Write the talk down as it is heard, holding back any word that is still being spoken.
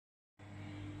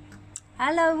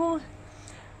Hello.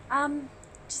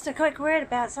 Just a quick word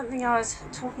about something I was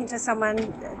talking to someone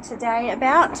today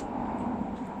about,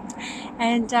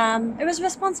 and it was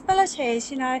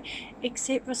responsibilities.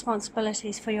 Accept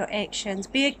responsibilities for your actions.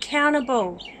 Be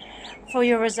accountable for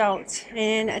your results,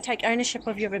 and take ownership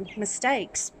of your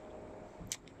mistakes.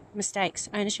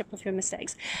 Ownership of your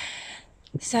mistakes.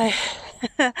 So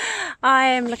I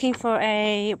am looking for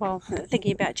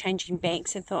thinking about changing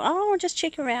banks, and thought, I'll just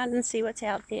check around and see what's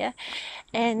out there.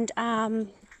 And I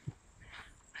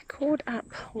called up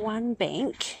one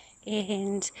bank,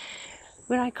 and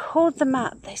when I called them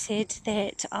up, they said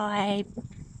that I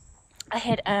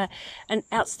had an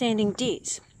outstanding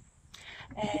debt.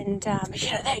 And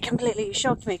that completely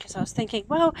shocked me, because I was thinking,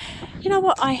 well, you know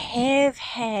what, I have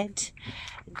had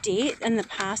debt in the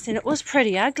past, and it was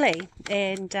pretty ugly,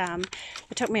 and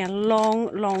it took me a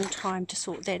long time to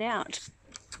sort that out.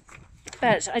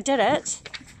 But I did it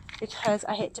because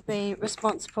I had to be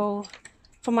responsible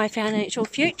for my financial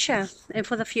future and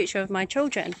for the future of my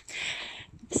children.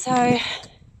 So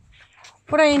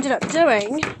what I ended up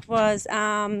doing was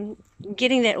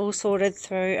getting that all sorted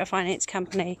through a finance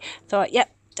company. Thought,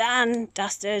 yep, done,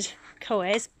 dusted, cool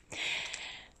as.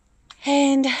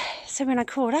 And so when I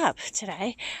called up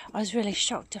today, I was really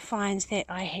shocked to find that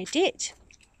I had debt.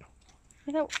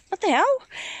 I thought, what the hell?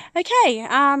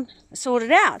 Okay,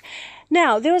 sorted out.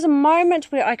 Now, there was a moment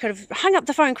where I could have hung up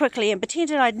the phone quickly and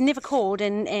pretended I'd never called,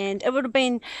 and it would have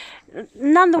been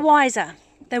none the wiser.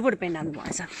 They would have been none the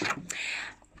wiser.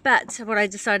 But what I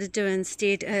decided to do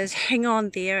instead is hang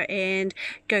on there and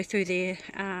go through their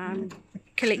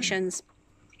collections,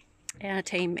 our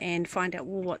team, and find out,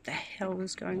 well, what the hell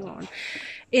is going on.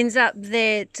 Ends up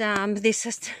that their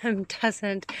system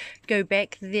doesn't go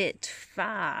back that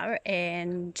far,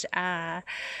 and I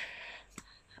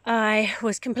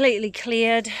was completely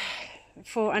cleared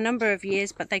for a number of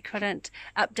years, but they couldn't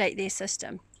update their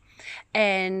system.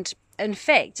 And in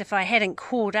fact, if I hadn't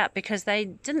called up, because they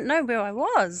didn't know where I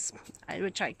was,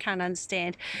 which I can't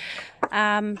understand,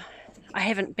 I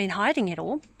haven't been hiding at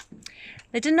all.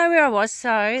 They didn't know where I was,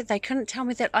 so they couldn't tell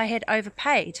me that I had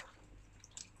overpaid.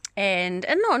 And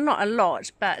not a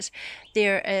lot, but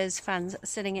there is funds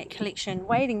sitting at collection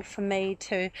waiting for me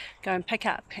to go and pick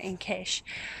up in cash.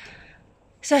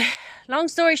 So, long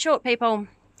story short, people,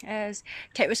 is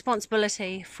take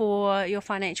responsibility for your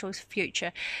financial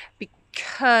future,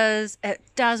 because it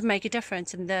does make a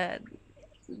difference in the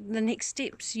next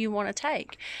steps you want to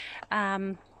take.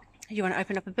 You want to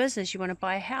open up a business, you want to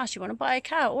buy a house, you want to buy a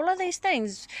car, all of these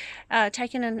things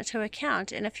taken into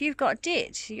account. And if you've got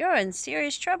debt, you're in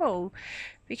serious trouble,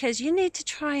 because you need to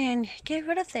try and get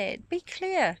rid of that. Be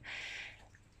clear.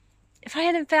 If I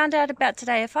hadn't found out about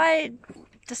today, if I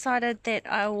decided that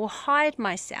I will hide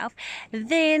myself,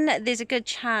 then there's a good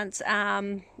chance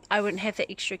I wouldn't have the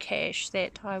extra cash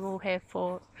that I will have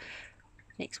for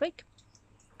next week.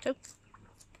 So,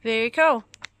 very cool.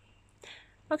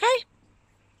 Okay.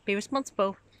 Be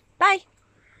responsible. Bye.